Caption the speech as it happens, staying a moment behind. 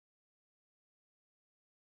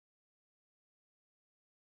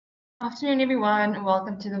Afternoon, everyone, and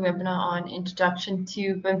welcome to the webinar on Introduction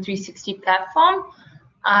to BIM 360 Platform.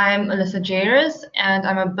 I'm Alyssa Jairus, and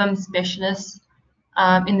I'm a BIM specialist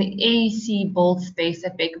in the AEC Bold space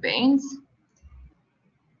at Baker Baines.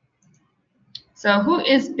 So who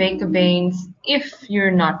is Baker Baines if you're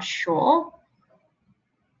not sure?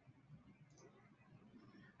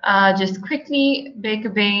 Just quickly, Baker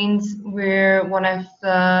Baines, we're one of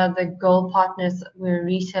the gold partners. We're a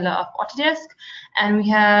reseller of Autodesk, and we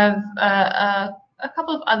have a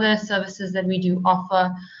couple of other services that we do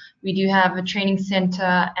offer. We do have a training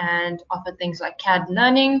center and offer things like CAD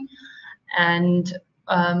learning, and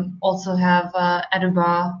also have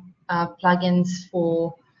Adobe plugins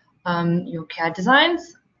for your CAD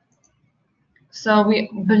designs. So we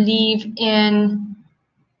believe in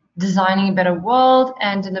designing a better world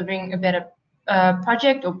and delivering a better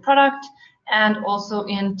project or product, and also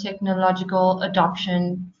in technological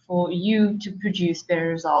adoption for you to produce better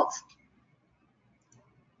results.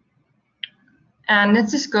 And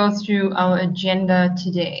let's just go through our agenda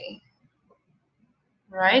today.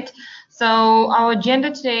 Right, so our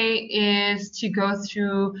agenda today is to go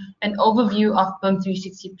through an overview of BIM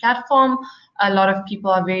 360 platform. A lot of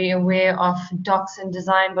people are very aware of docs and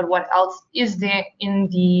design, but what else is there in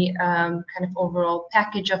the kind of overall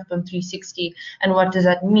package of BIM 360, and what does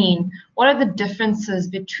that mean? What are the differences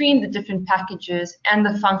between the different packages and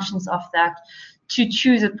the functions of that to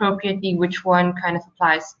choose appropriately which one kind of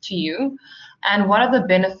applies to you? And what are the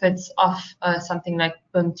benefits of something like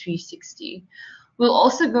BIM 360? We'll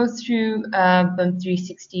also go through BIM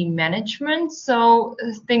 360 management, so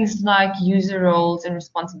things like user roles and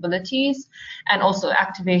responsibilities, and also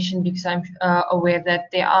activation, because I'm aware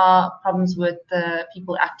that there are problems with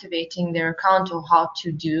people activating their account or how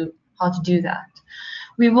to do that.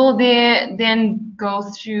 We will then go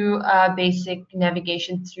through basic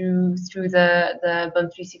navigation through the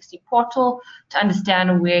BIM 360 portal to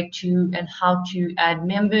understand where to and how to add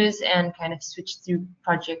members and kind of switch through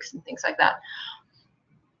projects and things like that.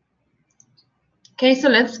 Okay, so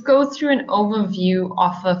let's go through an overview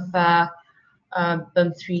of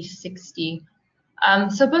BIM 360.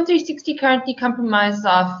 So BIM 360 currently comprises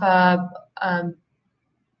of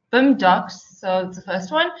BIM docs, so it's the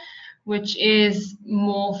first one, which is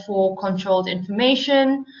more for controlled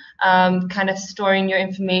information, kind of storing your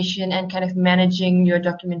information and kind of managing your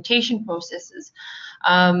documentation processes,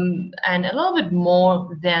 and a little bit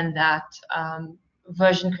more than that,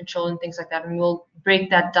 version control and things like that, and we'll break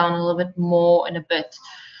that down a little bit more in a bit.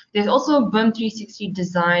 There's also BIM 360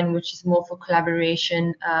 design, which is more for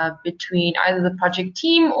collaboration between either the project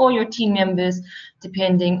team or your team members,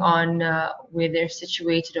 depending on where they're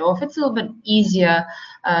situated, or if it's a little bit easier,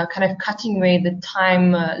 kind of cutting away the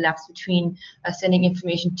time lapse between sending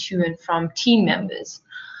information to and from team members.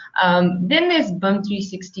 Then there's BIM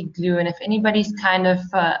 360 glue, and if anybody's kind of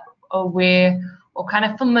aware or kind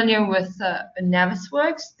of familiar with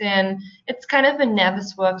Navisworks, then it's kind of a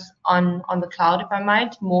Navisworks on the cloud, if I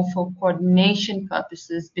might, more for coordination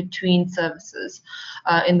purposes between services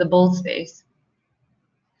in the build space.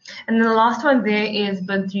 And then the last one there is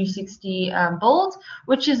BIM 360 Build,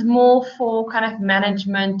 which is more for kind of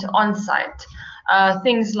management on-site.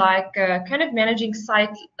 Things like kind of managing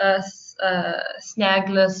site snag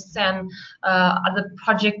lists and other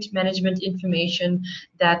project management information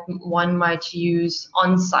that one might use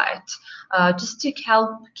on site, just to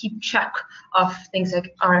help keep track of things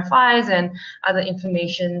like RFIs and other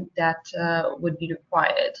information that would be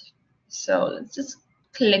required. So let's just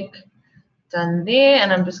click done there,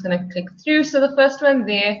 and I'm just going to click through. So the first one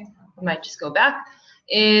there, I might just go back,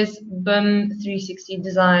 is BIM 360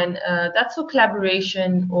 design. That's for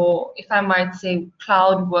collaboration, or if I might say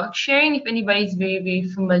cloud work sharing, if anybody's very, very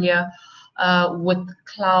familiar with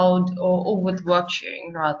cloud or with work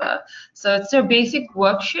sharing rather. So it's a basic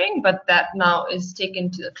work sharing, but that now is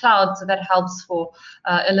taken to the cloud, so that helps for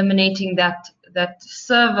eliminating that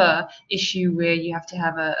server issue where you have to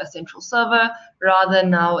have a central server. Rather,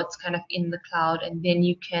 now it's kind of in the cloud, and then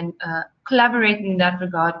you can collaborate in that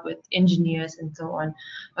regard with engineers and so on,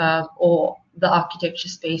 or the architecture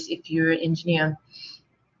space if you're an engineer.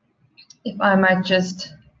 If I might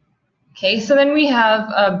just, okay, so then we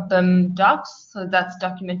have BIM docs, so that's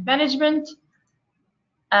document management,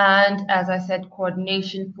 and as I said,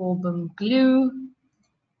 coordination for BIM glue,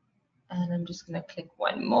 and I'm just going to click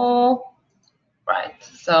one more. Right,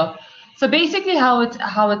 so basically how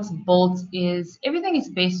it's built is everything is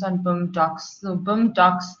based on BIM docs. So BIM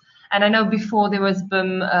docs, and I know before there was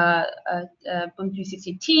BIM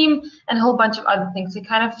 360 team and a whole bunch of other things. They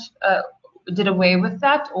kind of did away with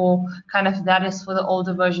that, or kind of that is for the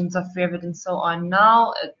older versions of Revit and so on.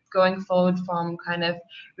 Now going forward from kind of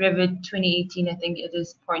Revit 2018, I think it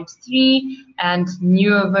is 0.3, and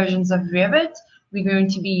newer versions of Revit, we're going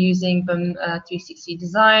to be using BIM 360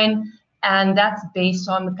 Design, and that's based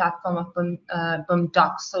on the platform of BIM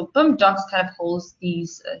Docs. So BIM Docs kind of holds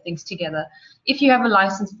these things together. If you have a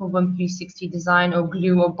license for BIM 360 Design or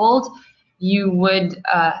Glue or Build, you would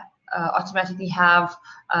automatically have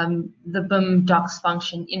the BIM Docs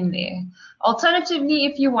function in there. Alternatively,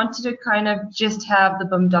 if you wanted to kind of just have the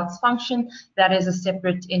BIM Docs function, that is a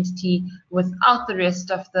separate entity without the rest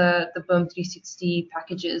of the BIM 360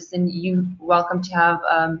 packages, then you're welcome to have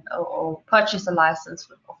or purchase a license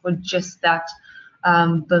for just that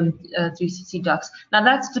BIM 360 Docs. Now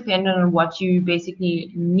that's dependent on what you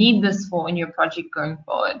basically need this for in your project going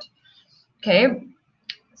forward. Okay,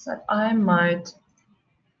 so I might.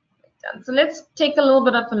 So let's take a little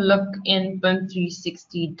bit of a look in BIM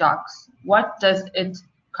 360 Docs. What does it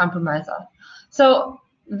compromise of? So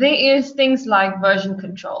there is things like version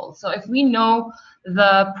control. So if we know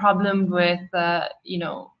the problem with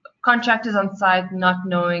contractors on site not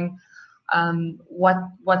knowing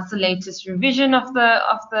what's the latest revision of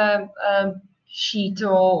the sheet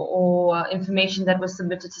or information that was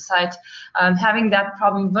submitted to site, having that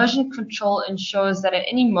problem, version control ensures that at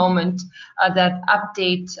any moment that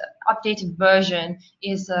updated version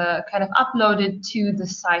is kind of uploaded to the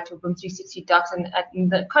site of BIM 360 Docs, and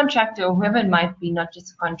the contractor, or whoever it might be, not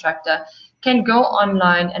just a contractor, can go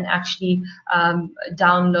online and actually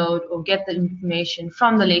download or get the information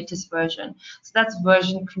from the latest version. So that's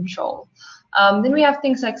version control. Then we have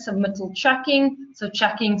things like submittal tracking, so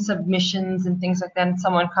tracking submissions and things like that, and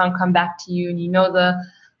someone can't come back to you, and you know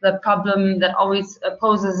the problem that always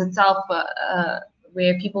poses itself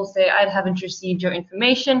where people say, I haven't received your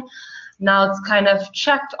information. Now it's kind of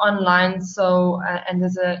tracked online, so and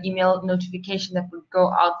there's an email notification that would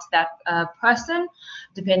go out to that person,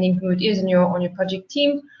 depending who it is on your project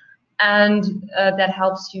team, and that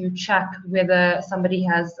helps you track whether somebody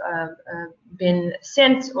has been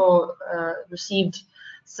sent or received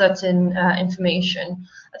certain information.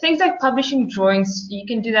 Things like publishing drawings, you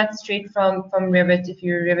can do that straight from Revit if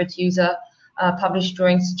you're a Revit user. Publish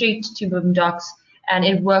drawings straight to BIM Docs, and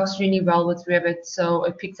it works really well with Revit. So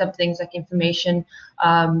it picks up things like information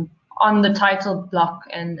on the title block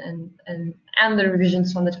and the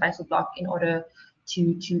revisions from the title block in order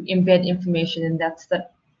to embed information, and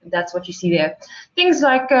that's what you see there. Things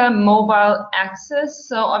like mobile access.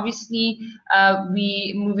 So obviously,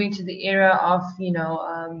 we moving to the era of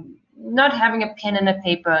not having a pen and a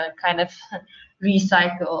paper, kind of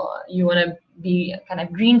recycle. You want to be kind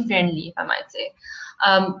of green friendly, if I might say.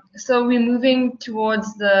 So we're moving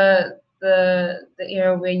towards the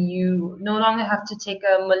era where you no longer have to take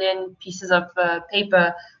a million pieces of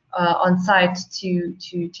paper on site to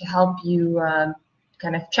help you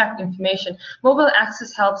kind of track information. Mobile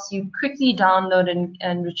access helps you quickly download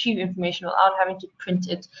and retrieve information without having to print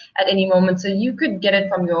it at any moment. So you could get it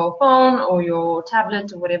from your phone or your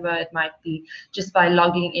tablet or whatever it might be, just by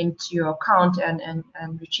logging into your account and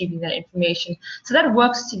retrieving that information. So that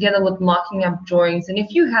works together with marking up drawings. And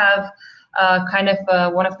if you have kind of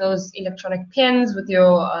one of those electronic pens with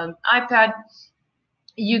your iPad,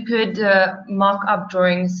 you could mark up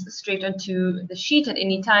drawings straight onto the sheet at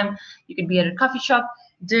any time. You could be at a coffee shop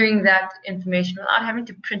doing that information without having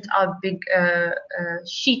to print out big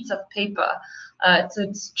sheets of paper. So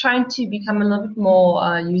it's trying to become a little bit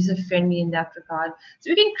more user-friendly in that regard.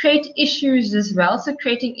 So we can create issues as well. So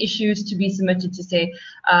creating issues to be submitted to say,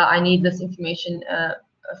 I need this information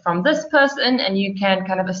from this person, and you can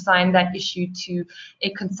kind of assign that issue to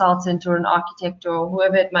a consultant or an architect or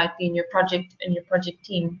whoever it might be in your project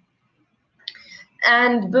team.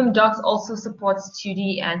 And BIM Docs also supports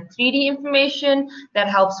 2D and 3D information that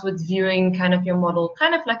helps with viewing kind of your model,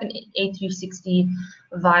 kind of like an A360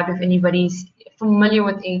 vibe if anybody's familiar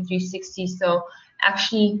with A360. So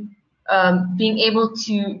actually being able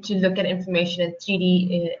to look at information in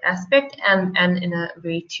 3D aspect and in a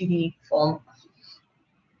very 2D form.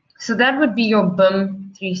 So that would be your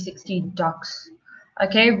BIM 360 Docs.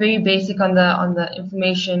 Okay, very basic on the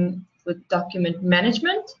information with document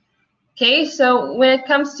management. Okay, so when it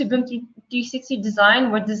comes to BIM 360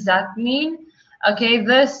 Design, what does that mean? Okay,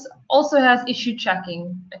 this also has issue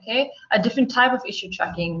tracking. Okay, a different type of issue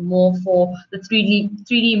tracking, more for the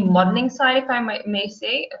 3D modeling side, if I may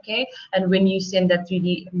say. Okay, and when you send that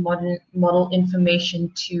 3D model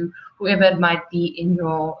information to whoever it might be in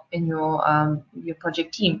your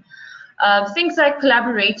project team. Things like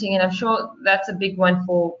collaborating, and I'm sure that's a big one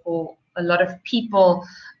for a lot of people.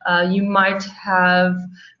 You might have,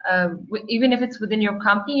 even if it's within your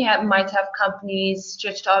company, you might have companies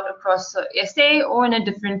stretched out across SA or in a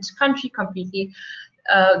different country completely.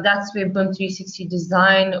 That's where BIM 360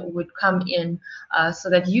 design would come in, so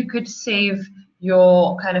that you could save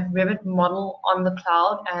your kind of Revit model on the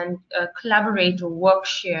cloud and collaborate or work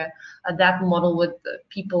share that model with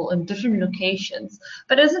people in different locations.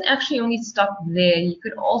 But it doesn't actually only stop there. You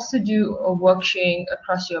could also do a work sharing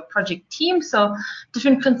across your project team. So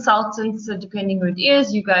different consultants, depending who it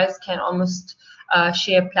is, you guys can almost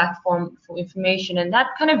share a platform for information, and that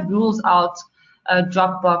kind of rules out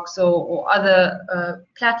Dropbox or other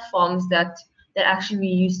platforms that actually we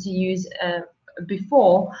used to use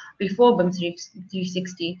before BIM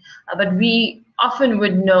 360, but we often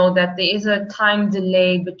would know that there is a time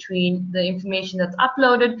delay between the information that's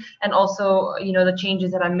uploaded and also, you know, the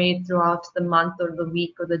changes that are made throughout the month or the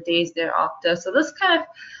week or the days thereafter. So this kind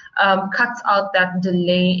of cuts out that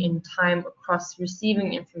delay in time across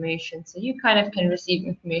receiving information. So you kind of can receive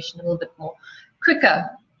information a little bit more quicker.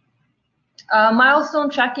 Milestone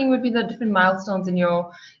tracking would be the different milestones in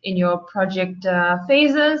your project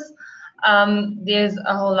phases. There's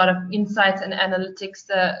a whole lot of insights and analytics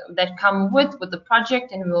that come with the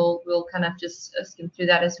project, and we'll kind of just skim through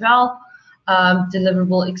that as well.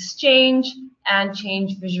 Deliverable exchange and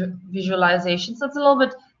change visualization. So it's a little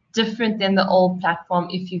bit different than the old platform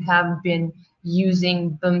if you have been using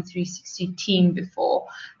BIM 360 Team before.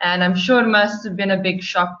 And I'm sure it must have been a big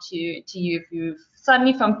shock to you if you've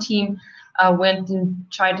suddenly from Team went and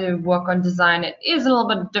tried to work on design. It is a little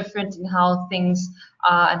bit different in how things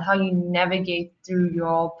and how you navigate through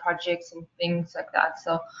your projects and things like that.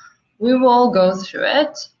 So we will go through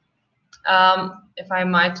it. If I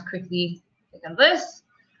might quickly click on this.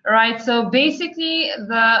 All right, so basically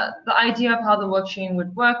the idea of how the work sharing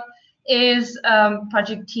would work is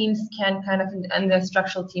project teams can kind of, and the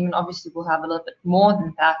structural team, and obviously we'll have a little bit more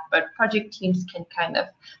than that, but project teams can kind of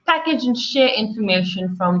package and share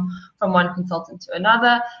information from one consultant to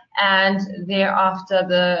another, and thereafter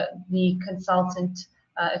the consultant,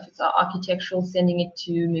 if it's architectural, sending it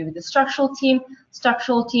to maybe the structural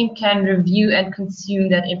team can review and consume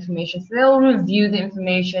that information. So they'll review the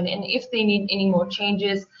information, and if they need any more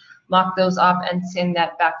changes, mark those up and send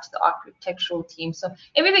that back to the architectural team. So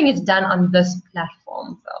everything is done on this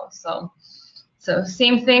platform though. So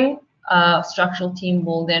same thing, structural team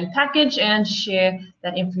will then package and share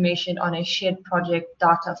that information on a shared project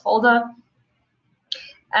data folder.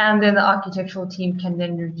 And then the architectural team can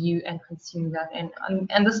then review and consume that.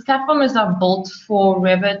 And this platform is now built for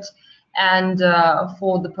Revit and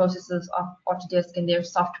for the processes of Autodesk and their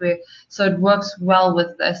software. So it works well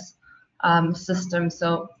with this system.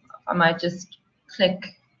 So I might just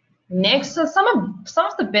click next. So some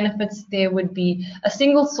of the benefits there would be a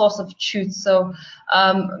single source of truth. So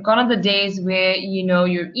gone are the days where, you know,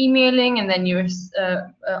 you're emailing and then you're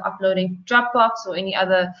uploading Dropbox or any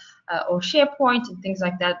other or SharePoint and things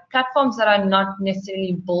like that. Platforms that are not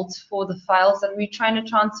necessarily built for the files that we're trying to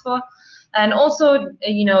transfer. And also,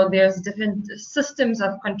 you know, there's different systems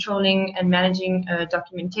of controlling and managing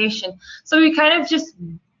documentation. So we kind of just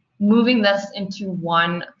moving this into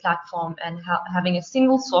one platform and having a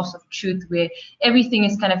single source of truth where everything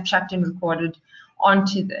is kind of tracked and recorded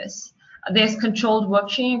onto this. There's controlled work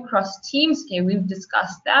sharing across teams. Okay, we've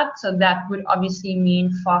discussed that. So that would obviously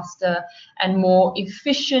mean faster and more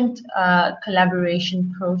efficient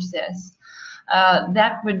collaboration process.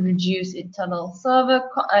 That would reduce internal server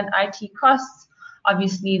and IT costs.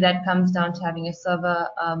 Obviously, that comes down to having a server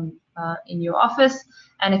in your office.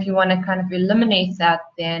 And if you want to kind of eliminate that,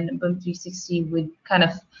 then BIM 360 would kind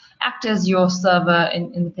of act as your server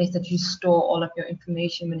in the place that you store all of your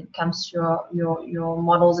information when it comes to your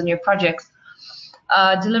models and your projects.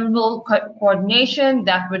 Deliverable coordination,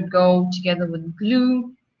 that would go together with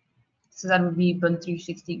Glue. So that would be BIM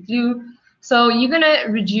 360 Glue. So you're going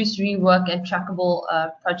to reduce rework and trackable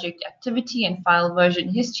project activity and file version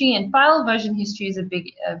history. And file version history is a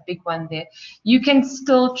big one there. You can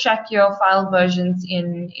still track your file versions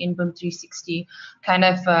in BIM 360, kind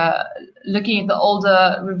of looking at the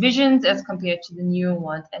older revisions as compared to the newer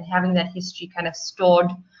ones, and having that history kind of stored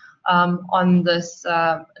on this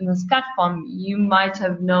in this platform. You might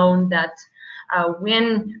have known that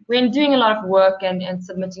when doing a lot of work and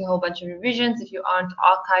submitting a whole bunch of revisions, if you aren't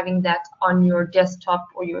archiving that on your desktop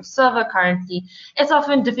or your server currently, it's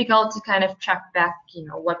often difficult to kind of track back, you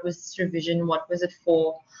know, what was this revision, what was it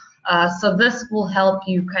for. So this will help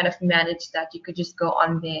you kind of manage that. You could just go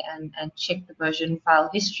on there and check the version file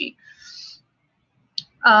history.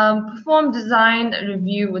 Perform design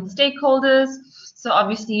review with stakeholders. So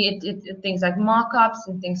obviously things like markups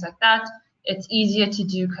and things like that, it's easier to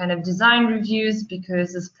do kind of design reviews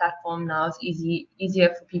because this platform now is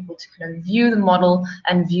easier for people to kind of view the model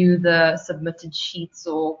and view the submitted sheets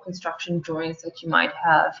or construction drawings that you might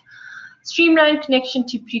have. Streamlined connection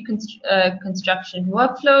to pre-construction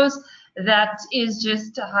workflows. That is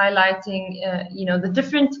just highlighting, the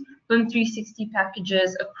different BIM 360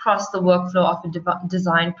 packages across the workflow of a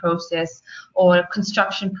design process or a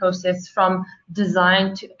construction process from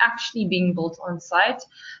design to actually being built on site.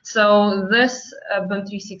 So this BIM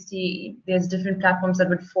 360, there's different platforms that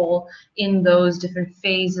would fall in those different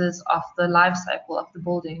phases of the life cycle of the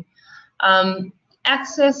building.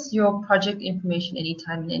 Access your project information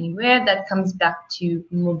anytime and anywhere. That comes back to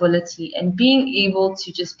mobility and being able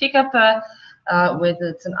to just pick up whether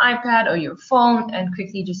it's an iPad or your phone and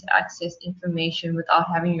quickly just access information without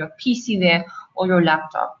having your PC there or your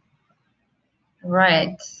laptop.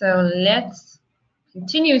 Right, so let's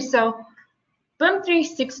continue. So BIM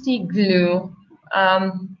 360 Glue.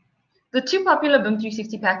 The two popular BIM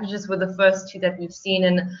 360 packages were the first two that we've seen,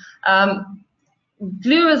 and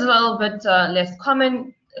Glue is a little bit less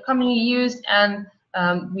commonly used, and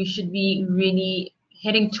we should be really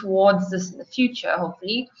heading towards this in the future,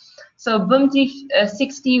 hopefully. So BIM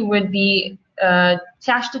 360 would be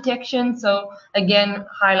clash detection. So again,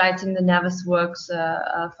 highlighting the Navisworks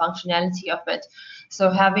functionality of it. So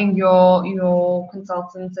having your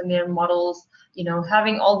consultants and their models,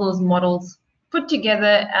 having all those models put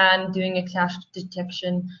together and doing a clash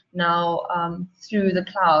detection now through the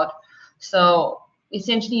cloud. So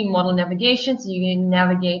essentially model navigation, so you can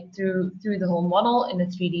navigate through the whole model in a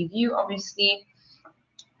 3D view, obviously.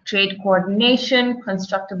 Trade coordination,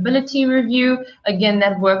 constructability review. Again,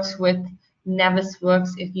 that works with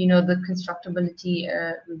Navisworks if you know the constructability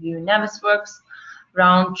review in Navisworks.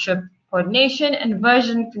 Round trip coordination and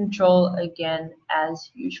version control, again, as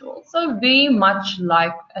usual. So very much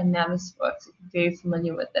like a Navisworks, if you're very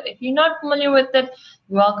familiar with it. If you're not familiar with it,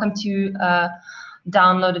 you're welcome to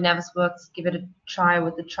download a Navisworks, give it a try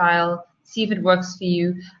with the trial, see if it works for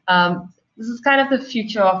you. This is kind of the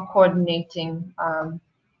future of coordinating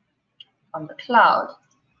on the cloud.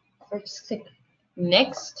 So just click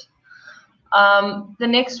next. The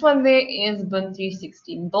next one there is BIM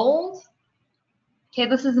 360 Build. Okay,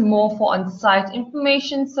 this is more for on-site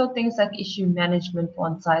information, so things like issue management for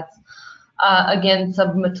on-sites. Again,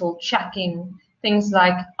 submittal tracking, things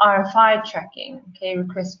like RFI tracking, okay,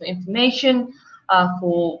 request for information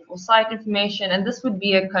for site information, and this would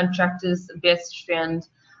be a contractor's best friend.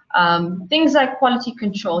 Things like quality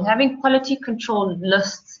control, having quality control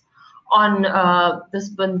lists on this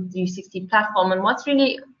BIM 360 platform. And what's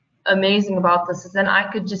really amazing about this is then I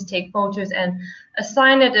could just take photos and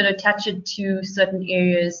assign it and attach it to certain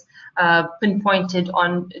areas pinpointed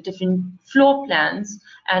on different floor plans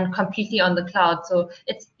and completely on the cloud. So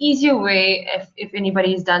it's easier way if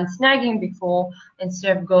anybody's done snagging before,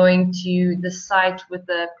 instead of going to the site with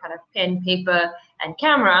the kind of pen, paper, and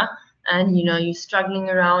camera, and you're struggling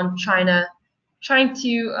around trying to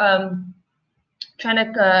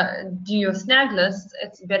do your snag list.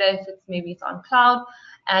 It's better if it's on cloud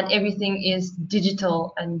and everything is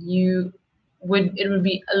digital, and it would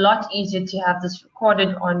be a lot easier to have this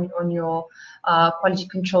recorded on your quality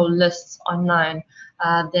control lists online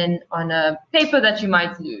than on a paper that you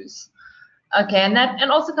might lose. Okay, and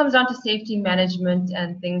also comes down to safety management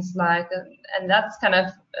and things like, and that's kind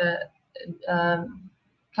of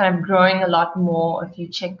growing a lot more. If you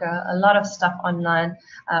check a lot of stuff online,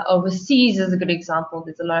 overseas is a good example.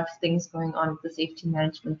 There's a lot of things going on with the safety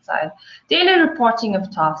management side, daily reporting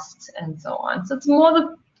of tasks, and so on. So it's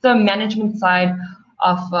more the management side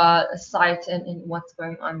of a site and what's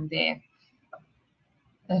going on there.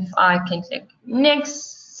 If I can click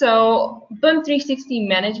next. So BIM 360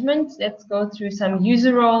 management, let's go through some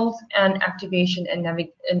user roles and activation and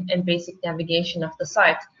basic navigation of the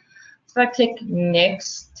site. So I click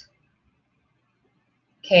next.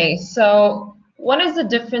 Okay, so what is the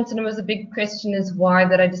difference, and it was a big question, is why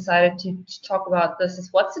that I decided to talk about this,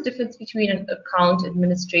 is what's the difference between an account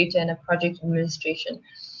administrator and a project administration?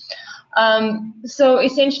 So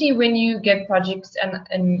essentially when you get projects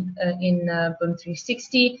in BIM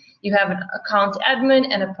 360, you have an account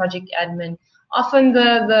admin and a project admin. Often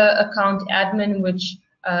the account admin, which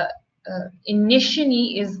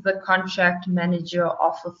initially is the contract manager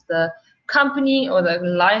off of the company or the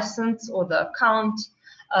license or the account,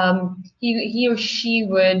 he or she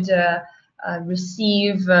would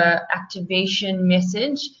receive activation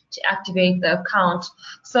message to activate the account.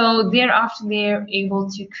 So thereafter they're able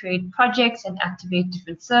to create projects and activate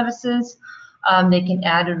different services. They can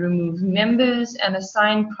add or remove members and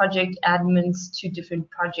assign project admins to different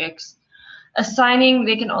projects.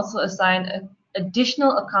 They can also assign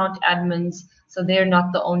additional account admins, so they're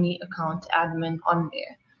not the only account admin on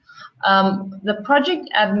there. The project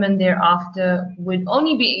admin thereafter would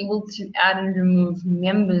only be able to add and remove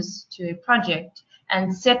members to a project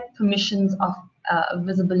and set permissions of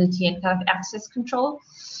visibility and kind of access control,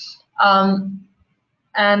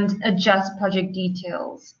 and adjust project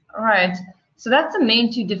details. All right, so that's the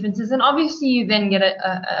main two differences. And obviously you then get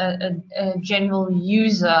a general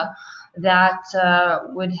user that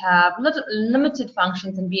would have limited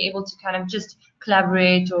functions and be able to kind of just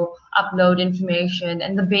collaborate or upload information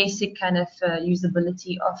and the basic kind of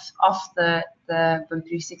usability of the BIM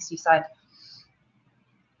 360 side.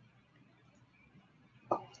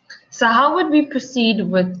 So how would we proceed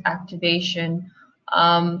with activation?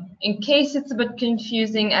 In case it's a bit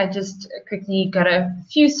confusing, I just quickly got a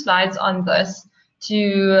few slides on this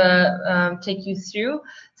to take you through.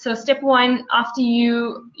 So step one, after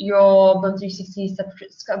your BIM 360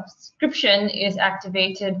 subscription is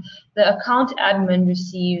activated, the account admin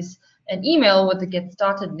receives an email with the Get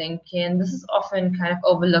Started link, and this is often kind of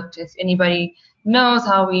overlooked. If anybody knows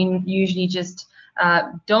how we usually just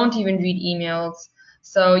don't even read emails,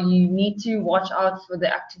 so you need to watch out for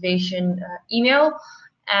the activation email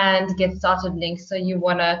and Get Started link. So you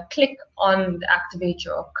want to click on the Activate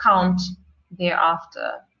Your Account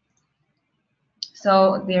thereafter.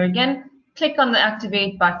 So there again, click on the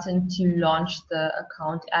Activate button to launch the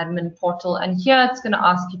account admin portal, and here it's going to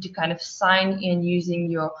ask you to kind of sign in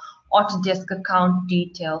using your Autodesk account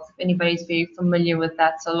details, if anybody's very familiar with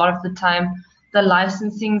that. So a lot of the time, the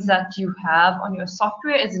licensings that you have on your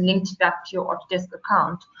software is linked back to your Autodesk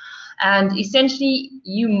account. And essentially,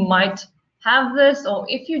 you might have this, or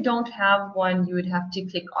if you don't have one, you would have to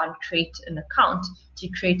click on Create an Account to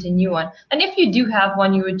create a new one. And if you do have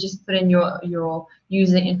one, you would just put in your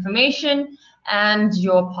user information and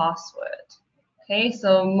your password. Okay,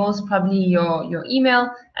 so most probably your email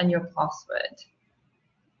and your password.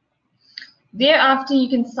 Thereafter, you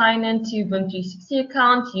can sign into BIM 360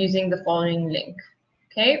 account using the following link.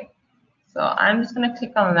 Okay, so I'm just going to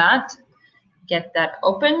click on that, get that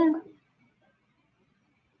open.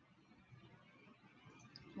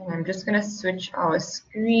 And I'm just going to switch our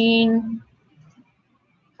screen.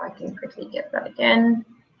 If I can quickly get that again.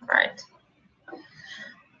 All right.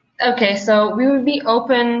 Okay, so we would be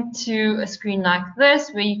open to a screen like this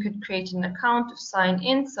where you could create an account to sign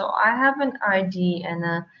in. So I have an ID and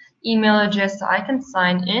an email address, so I can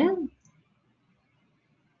sign in.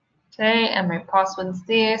 Okay, and my password's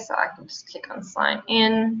there, so I can just click on sign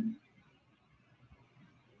in.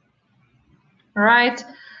 All right.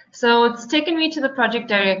 So it's taken me to the project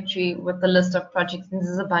directory with the list of projects, and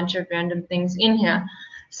there's a bunch of random things in here.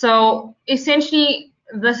 So essentially,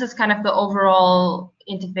 this is kind of the overall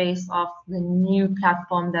interface of the new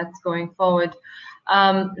platform that's going forward.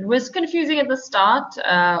 It was confusing at the start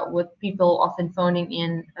with people often phoning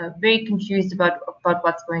in, very confused about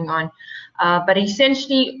what's going on. But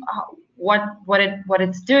essentially, what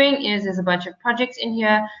it's doing is there's a bunch of projects in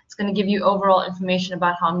here. It's going to give you overall information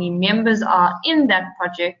about how many members are in that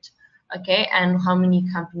project, okay, and how many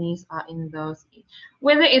companies are in those,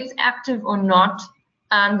 whether it's active or not,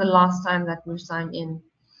 and the last time that we signed in.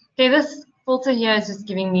 Okay, this filter here is just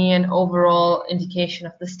giving me an overall indication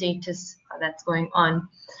of the status that's going on.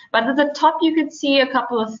 But at the top, you could see a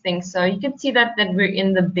couple of things. So you can see that we're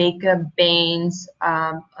in the Baker Baines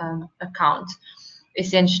account,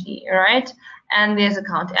 essentially, all right? And there's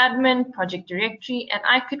account admin, project directory, and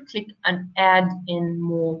I could click and add in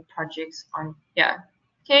more projects on here,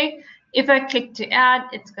 okay? If I click to add,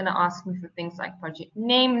 it's going to ask me for things like project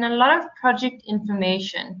name and a lot of project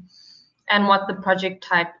information and what the project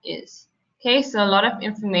type is. Okay, so a lot of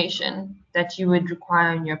information that you would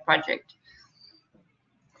require in your project.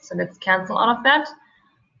 So let's cancel out of that.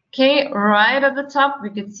 Okay, right at the top, we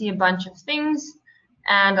could see a bunch of things,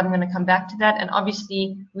 and I'm going to come back to that. And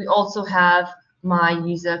obviously, we also have my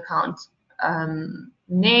user account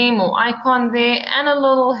name or icon there, and a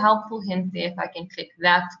little helpful hint there. If I can click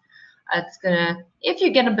that, it's gonna, if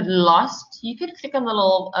you get a bit lost, you could click on the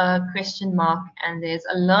little question mark, and there's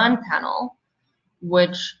a Learn panel,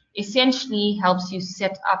 which essentially helps you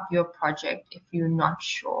set up your project if you're not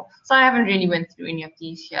sure. So I haven't really went through any of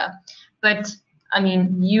these here, but I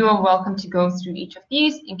mean, you are welcome to go through each of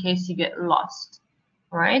these in case you get lost,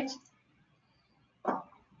 right?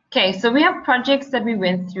 Okay, so we have projects that we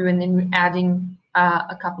went through, and then we're adding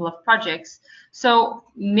a couple of projects. So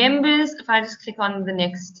members, if I just click on the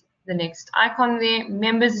next the next icon there.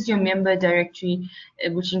 Members is your member directory,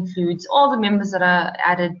 which includes all the members that are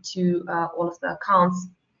added to all of the accounts,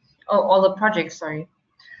 or all the projects, sorry.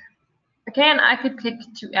 Okay, and I could click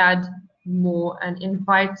to add more and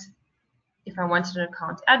invite. If I wanted an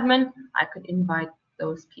account admin, I could invite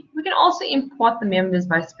those people. We can also import the members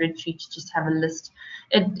by spreadsheet to just have a list.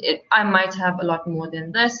 I might have a lot more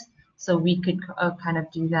than this, so we could kind of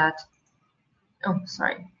do that. Oh,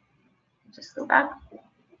 sorry. Just go back.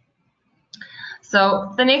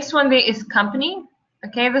 So the next one there is company.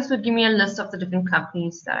 Okay, this would give me a list of the different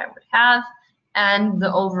companies that I would have and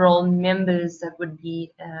the overall members that would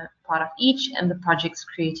be part of each and the projects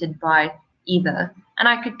created by either. And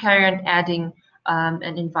I could carry on adding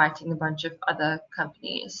and inviting a bunch of other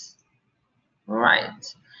companies.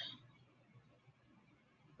 Right.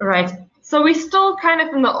 Right. So we're still kind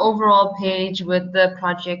of in the overall page with the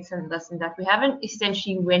projects and this and that. We haven't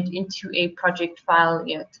essentially went into a project file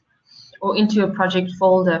yet, or into a project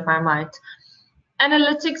folder, if I might.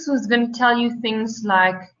 Analytics was going to tell you things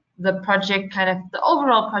like the project, kind of the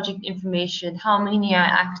overall project information, how many are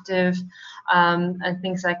active, and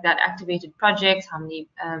things like that, activated projects, how many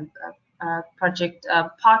project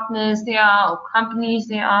partners there are or companies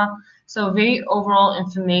there are. So very overall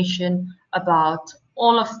information about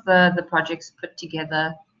all of the projects put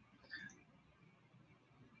together.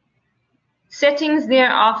 Settings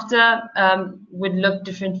thereafter would look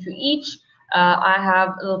different for each. I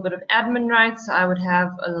have a little bit of admin rights, so I would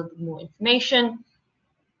have a little bit more information.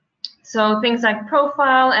 So things like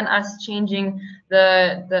profile and us changing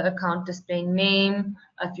the account display name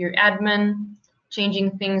if you're admin,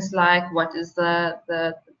 changing things like what is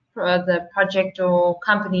the project or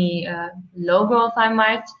company logo, if I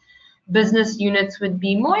might. Business units would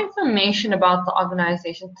be more information about the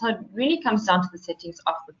organization. So it really comes down to the settings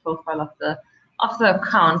of the profile of the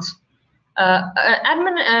account.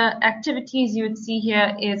 Admin activities you would see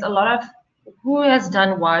here is a lot of who has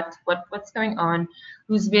done what's going on,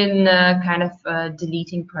 who's been kind of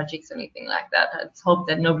deleting projects or anything like that. Let's hope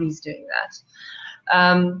that nobody's doing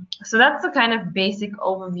that. So that's the kind of basic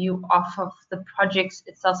overview of the projects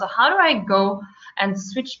itself. So how do I go and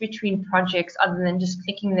switch between projects other than just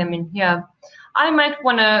clicking them in here? I might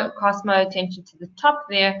want to cast my attention to the top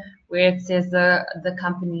there where it says the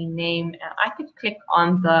company name, and I could click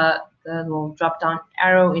on the little drop down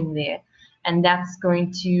arrow in there, and that's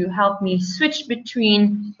going to help me switch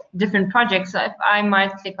between different projects. So if I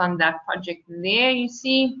might click on that project there, you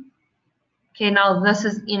see, okay, now this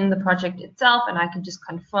is in the project itself, and I can just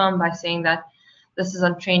confirm by saying that this is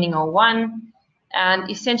on training 01. And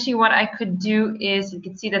essentially what I could do is, you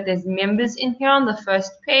can see that there's members in here on the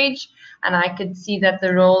first page, and I could see that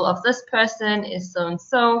the role of this person is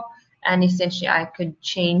so-and-so, and essentially I could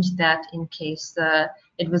change that in case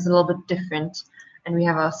it was a little bit different. And we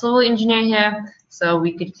have our civil engineer here, so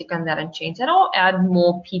we could click on that and change that, or add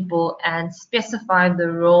more people and specify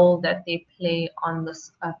the role that they play on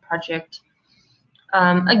this project.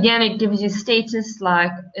 Again, it gives you status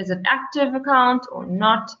like, is it active account or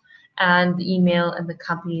not, and the email and the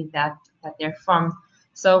company that they're from.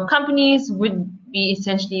 So companies would be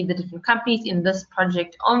essentially the different companies in this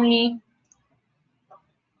project only.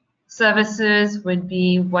 Services would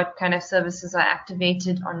be what kind of services are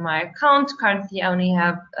activated on my account. Currently, I only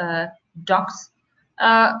have docs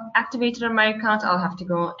activated on my account. I'll have to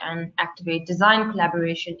go and activate design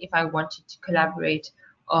collaboration if I wanted to collaborate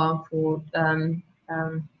on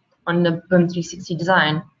the BIM 360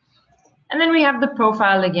 design. And then we have the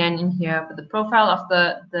profile again in here, but the profile of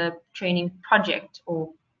the training project, or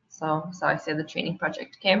so I say the training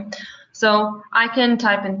project. Okay, so I can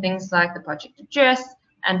type in things like the project address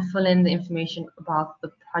and fill in the information about the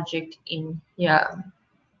project in here.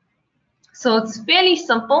 So it's fairly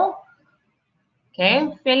simple. Okay,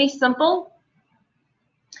 fairly simple.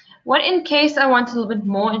 What in case I want a little bit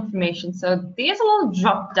more information? So there's a little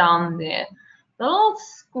drop down there, the little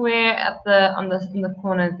square at in the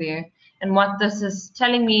corner there. And what this is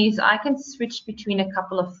telling me is I can switch between a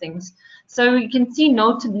couple of things. So you can see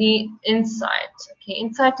notably Insight. Okay,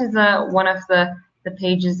 Insight is one of the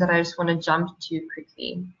pages that I just want to jump to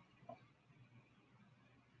quickly.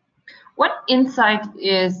 What Insight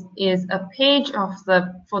is a page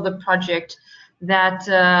for the project that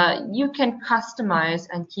you can customize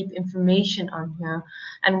and keep information on here.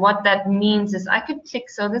 And what that means is I could click,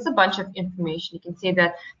 so there's a bunch of information. You can see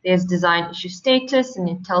that there's design issue status, and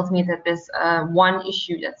it tells me that there's one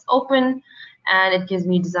issue that's open, and it gives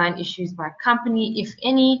me design issues by company, if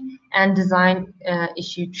any, and design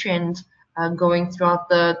issue trend going throughout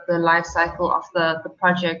the life cycle of the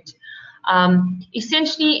project.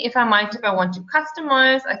 Essentially, if I want to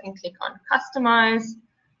customize, I can click on customize.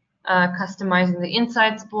 customizing the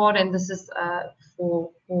insights board, and this is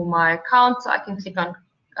for my account. So I can click on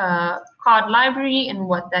card library, and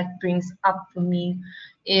what that brings up for me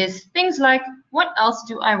is things like, what else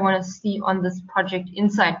do I want to see on this project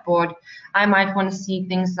insight board? I might want to see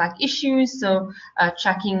things like issues, so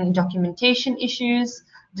tracking documentation issues,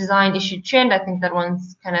 design issue trend. I think that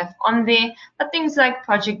one's kind of on there, but things like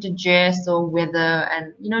project address or weather,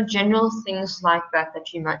 and general things like that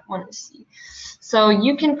that you might want to see. So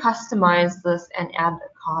you can customize this and add a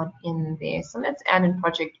card in there. So let's add in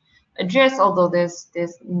project address, although there's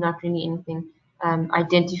not really anything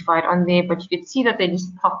identified on there, but you could see that they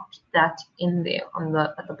just popped that in there on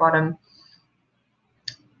at the bottom.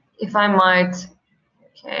 If I might,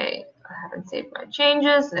 okay, I haven't saved my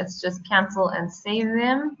changes. Let's just cancel and save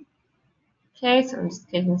them. Okay, so I'm just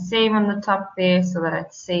clicking save on the top there so that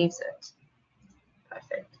it saves it.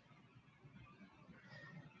 Perfect.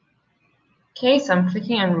 Okay, so I'm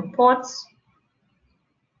clicking on reports.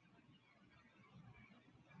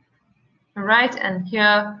 All right, and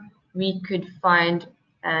here we could find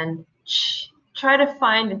and try to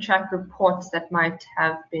find and track reports that might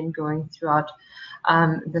have been going throughout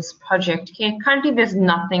this project. Okay, currently there's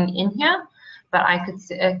nothing in here, but I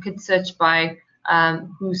could search by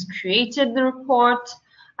who's created the report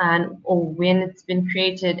or when it's been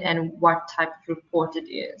created and what type of report it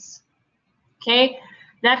is. Okay,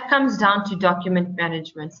 that comes down to document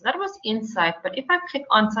management. So that was insight, but if I click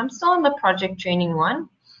on, so I'm still on the project training one,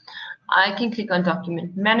 I can click on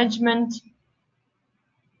document management,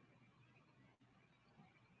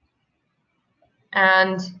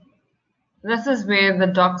 and this is where the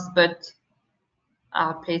docs bit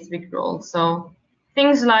plays a big role. So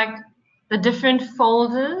things like the different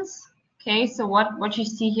folders. Okay, so what you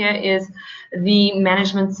see here is the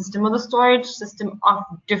management system or the storage system of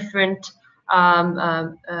different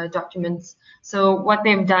documents. So what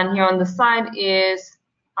they've done here on the side is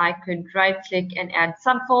I could right click and add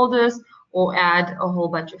subfolders or add a whole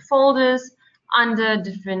bunch of folders under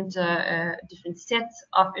different sets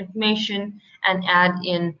of information and add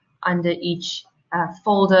in under each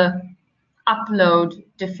folder, upload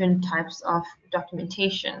different types of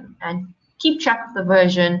documentation and keep track of the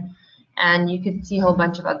version, and you could see a whole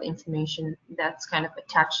bunch of other information that's kind of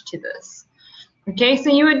attached to this. Okay, so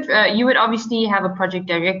you would obviously have a project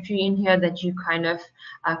directory in here that you kind of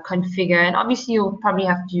configure, and obviously you'll probably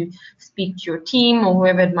have to speak to your team or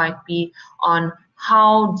whoever it might be on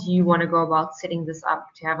how do you want to go about setting this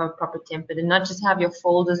up to have a proper template and not just have your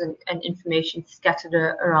folders and information scattered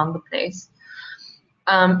around the place.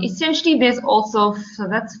 Essentially, there's also, so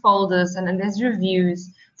that's folders, and then there's reviews.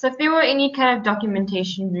 So if there were any kind of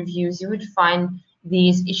documentation reviews, you would find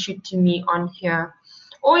these issued to me on here.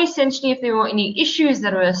 Or essentially, if there were any issues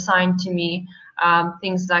that were assigned to me,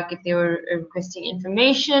 things like if they were requesting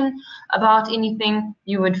information about anything,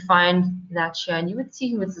 you would find that here, and you would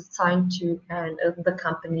see who it's assigned to and the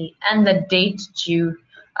company and the date due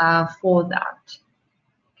for that.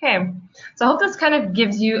 Okay, so I hope this kind of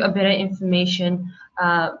gives you a better information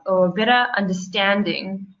or a better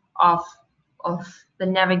understanding of the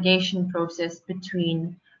navigation process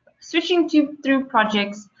between switching through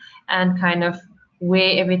projects and kind of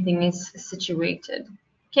where everything is situated.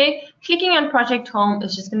 Okay, clicking on project home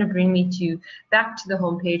is just going to bring me back to the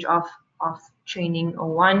home page of training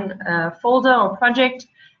or one folder or project,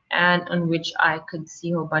 and on which I could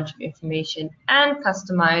see a whole bunch of information and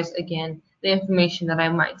customize again the information that I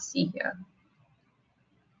might see here.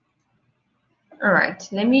 All right,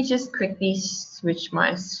 let me just quickly switch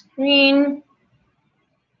my screen.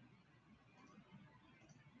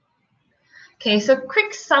 Okay, so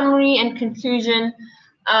quick summary and conclusion.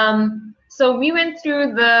 So we went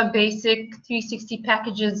through the basic 360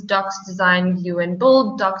 packages: docs, design, view, and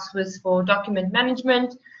build. Docs was for document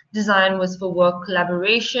management. Design was for work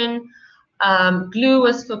collaboration. Glue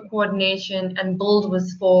was for coordination, and build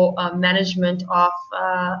was for management of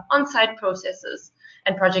on-site processes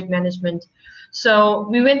and project management. So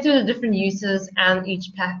we went through the different uses and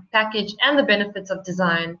each package and the benefits of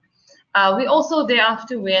design. We also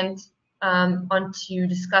thereafter went onto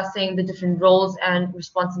discussing the different roles and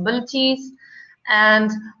responsibilities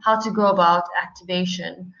and how to go about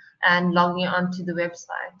activation and logging onto the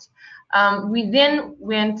website. We then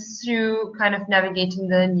went through kind of navigating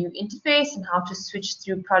the new interface and how to switch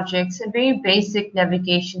through projects and very basic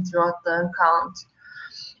navigation throughout the account.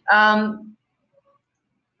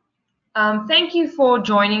 Thank you for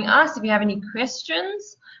joining us. If you have any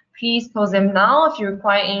questions, please pose them now. If you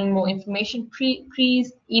require any more information,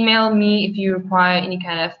 please email me if you require any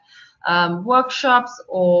kind of workshops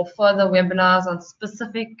or further webinars on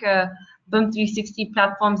specific BIM 360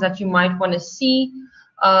 platforms that you might want to see.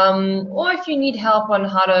 or if you need help on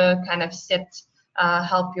how to kind of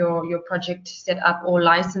help your project set up or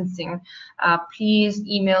licensing, please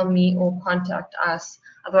email me or contact us.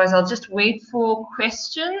 Otherwise, I'll just wait for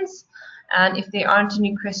questions, and if there aren't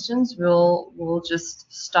any questions, we'll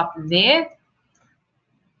just stop there.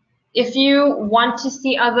 If you want to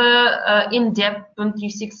see other in-depth BIM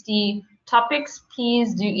 360 topics,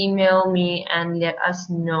 please do email me and let us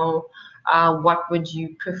know what would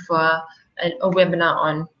you prefer a webinar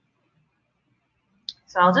on.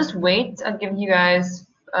 So I'll just wait. I'll give you guys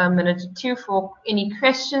a minute or two for any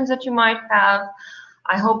questions that you might have.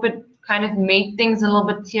 I hope it kind of made things a little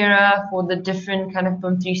bit clearer for the different kind of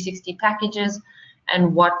BIM 360 packages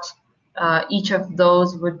and what each of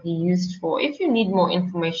those would be used for. If you need more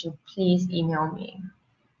information, please email me.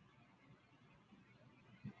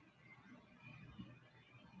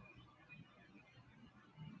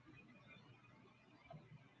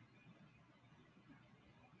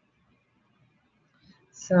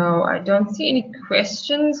 So I don't see any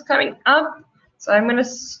questions coming up, so I'm going to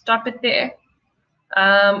stop it there.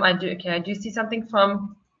 I do see something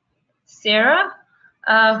from Sarah,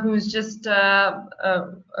 who's just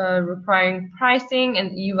requiring pricing,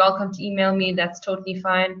 and you're welcome to email me. That's totally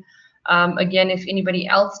fine. Again, if anybody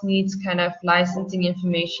else needs kind of licensing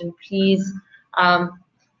information, please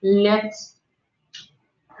let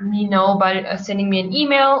me know by sending me an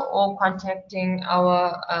email or contacting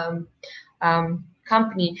our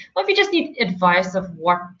company. Or if you just need advice of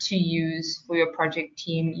what to use for your project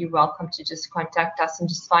team, you're welcome to just contact us and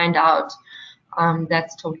just find out.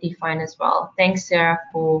 That's totally fine as well. Thanks, Sarah,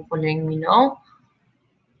 for letting me know.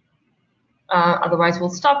 Otherwise, we'll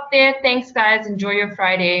stop there. Thanks, guys. Enjoy your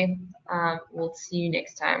Friday. We'll see you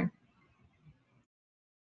next time.